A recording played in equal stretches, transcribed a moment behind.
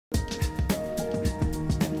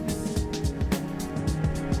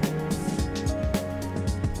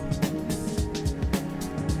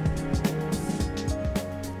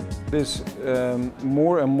It is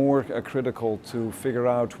more and more critical to figure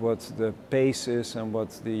out what the pace is and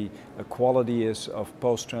what the quality is of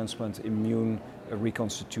post-transplant immune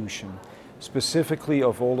reconstitution. Specifically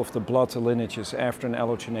of all of the blood lineages after an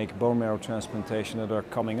allogeneic bone marrow transplantation that are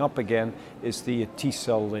coming up again is the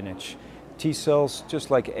T-cell lineage. T-cells, just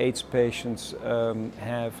like AIDS patients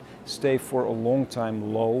stay for a long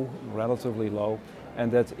time low, relatively low, and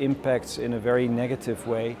that impacts in a very negative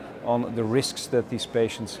way on the risks that these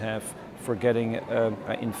patients have for getting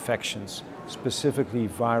infections, specifically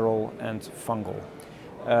viral and fungal.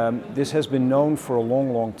 This has been known for a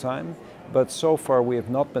long time, but so far we have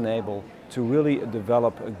not been able to really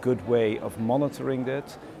develop a good way of monitoring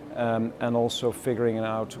that and also figuring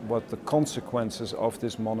out what the consequences of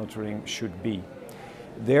this monitoring should be.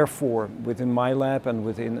 Therefore, within my lab and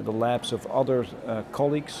within the labs of other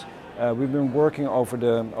colleagues, we've been working over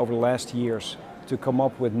the last years to come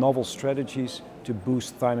up with novel strategies to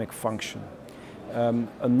boost thymic function.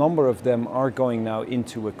 A number of them are going now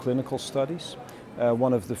into clinical studies.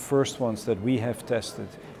 One of the first ones that we have tested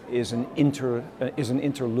is an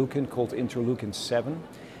interleukin called interleukin-7,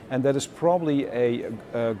 and that is probably a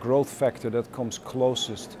growth factor that comes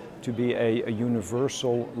closest to be a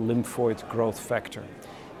universal lymphoid growth factor.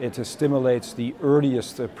 It stimulates the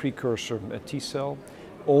earliest precursor T-cell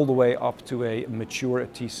all the way up to a mature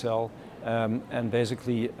T-cell and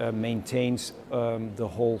basically maintains the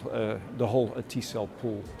whole T-cell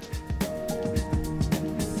pool.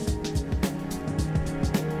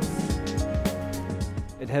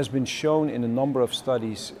 It has been shown in a number of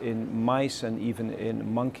studies in mice and even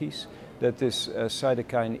in monkeys that this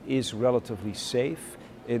cytokine is relatively safe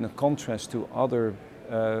in contrast to other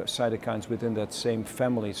cytokines within that same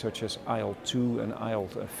family, such as IL-2 and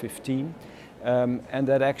IL-15. And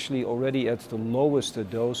that actually already at the lowest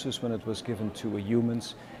doses, when it was given to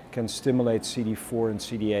humans, can stimulate CD4 and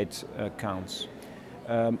CD8 counts.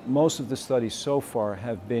 Most of the studies so far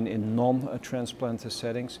have been in non-transplant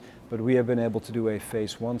settings, but we have been able to do a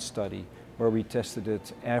phase 1 study where we tested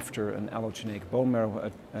it after an allogeneic bone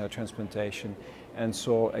marrow transplantation and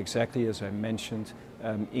saw, exactly as I mentioned,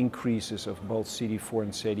 increases of both CD4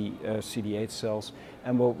 and CD8 cells.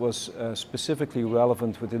 And what was specifically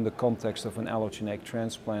relevant within the context of an allogeneic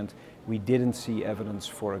transplant, we didn't see evidence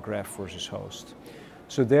for a graft versus host.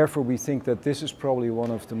 So therefore we think that this is probably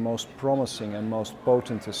one of the most promising and most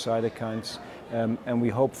potent cytokines, and we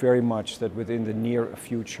hope very much that within the near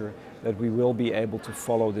future that we will be able to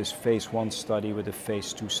follow this phase 1 study with a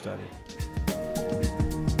phase 2 study.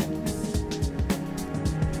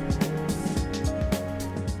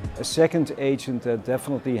 A second agent that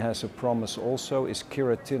definitely has a promise also is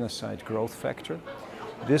keratinocyte growth factor.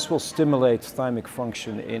 This will stimulate thymic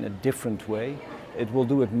function in a different way. It will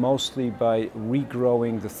do it mostly by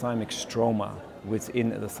regrowing the thymic stroma within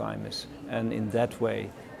the thymus, and in that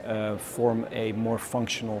way form a more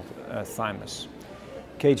functional thymus.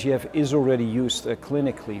 KGF is already used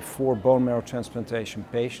clinically for bone marrow transplantation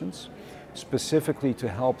patients, specifically to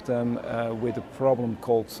help them with a problem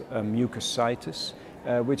called mucositis,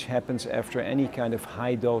 which happens after any kind of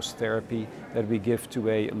high-dose therapy that we give to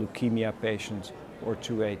a leukemia patient or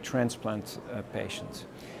to a transplant patient.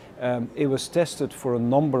 It was tested for a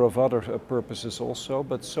number of other purposes also,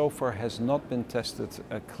 but so far has not been tested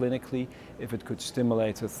clinically if it could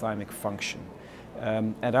stimulate the thymic function.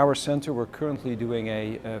 At our center we're currently doing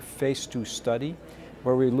a phase 2 study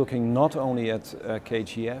where we're looking not only at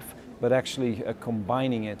KGF but actually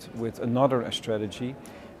combining it with another strategy,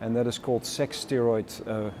 and that is called sex steroid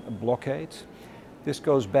blockade. This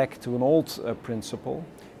goes back to an old principle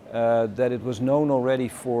that it was known already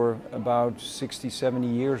for about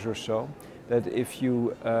 60-70 years or so, that if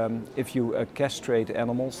you castrate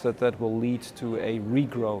animals, that will lead to a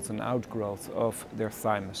regrowth and outgrowth of their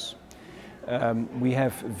thymus. We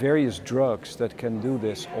have various drugs that can do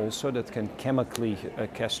this also, that can chemically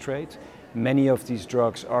castrate. Many of these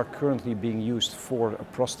drugs are currently being used for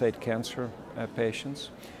prostate cancer patients.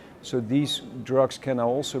 So these drugs can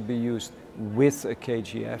also be used with a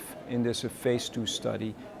KGF in this phase 2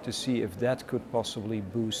 study to see if that could possibly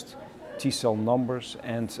boost T-cell numbers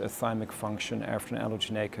and thymic function after an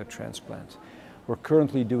allogeneic transplant. We're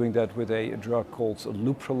currently doing that with a drug called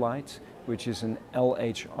leuprolide, which is an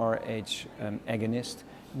LHRH agonist,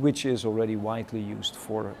 which is already widely used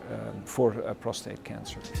for prostate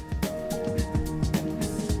cancer.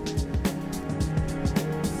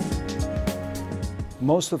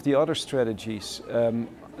 Most of the other strategies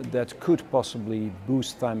that could possibly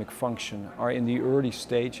boost thymic function are in the early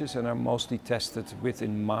stages and are mostly tested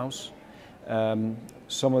within mouse.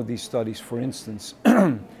 Some of these studies, for instance,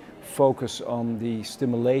 focus on the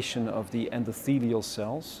stimulation of the endothelial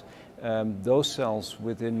cells, those cells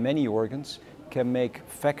within many organs can make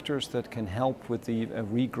factors that can help with the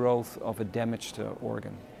regrowth of a damaged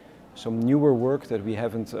organ. Some newer work that we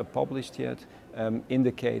haven't published yet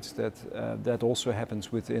indicates that that also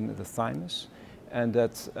happens within the thymus, and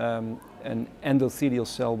that an endothelial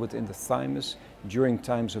cell within the thymus during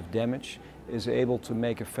times of damage is able to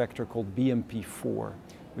make a factor called BMP4,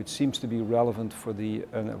 which seems to be relevant for the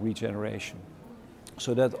regeneration.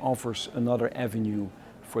 So that offers another avenue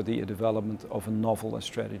for the development of a novel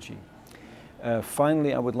strategy.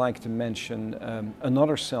 Finally, I would like to mention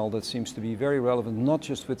another cell that seems to be very relevant, not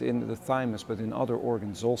just within the thymus, but in other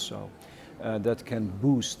organs also, that can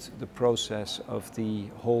boost the process of the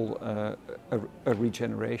whole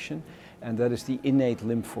regeneration, and that is the innate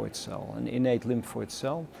lymphoid cell. An innate lymphoid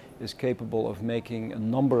cell is capable of making a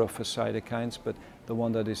number of cytokines, but the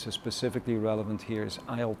one that is specifically relevant here is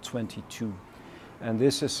IL-22. And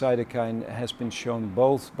this cytokine has been shown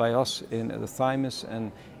both by us in the thymus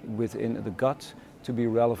and within the gut to be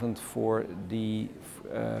relevant for the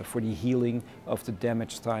healing of the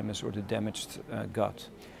damaged thymus or the damaged gut.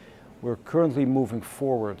 We're currently moving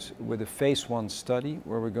forward with a phase 1 study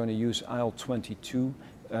where we're going to use IL-22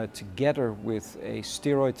 together with a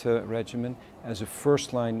steroid regimen as a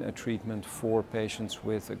first-line treatment for patients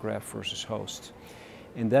with a graft versus host.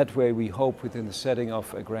 In that way, we hope within the setting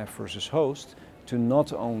of a graft versus host to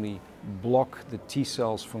not only block the T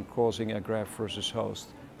cells from causing a graft versus host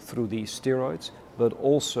through these steroids, but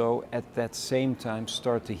also at that same time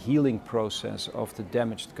start the healing process of the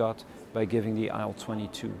damaged gut by giving the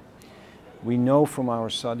IL-22. We know from our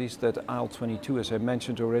studies that IL-22, as I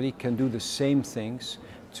mentioned already, can do the same things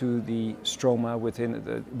to the stroma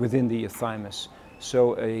within the thymus.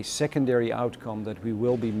 So a secondary outcome that we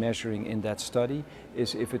will be measuring in that study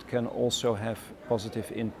is if it can also have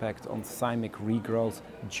positive impact on thymic regrowth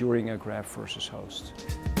during a graft versus host.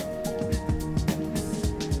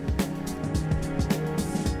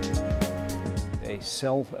 A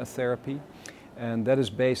cell therapy, and that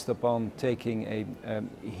is based upon taking a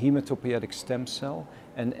hematopoietic stem cell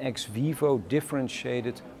and ex vivo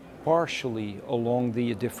differentiated partially along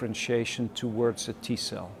the differentiation towards a T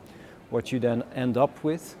cell. What you then end up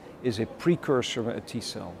with is a precursor T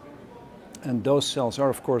cell. And those cells are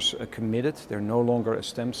of course committed, they're no longer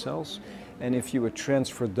stem cells. And if you would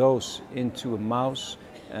transfer those into a mouse,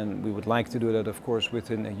 and we would like to do that of course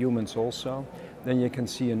within humans also, then you can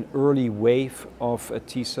see an early wave of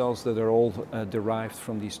T cells that are all derived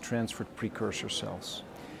from these transferred precursor cells.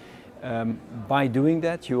 By doing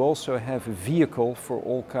that, you also have a vehicle for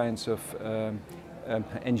all kinds of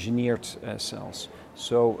engineered cells.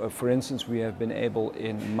 So, for instance, we have been able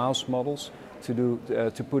in mouse models to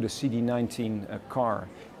put a CD19 CAR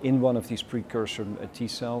in one of these precursor T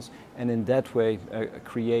cells, and in that way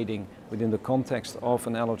creating, within the context of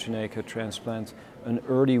an allogeneic transplant, an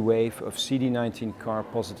early wave of CD19 CAR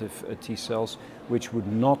positive T cells, which would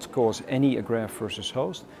not cause any graft versus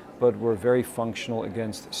host, but were very functional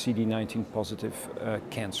against CD19 positive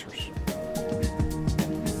cancers.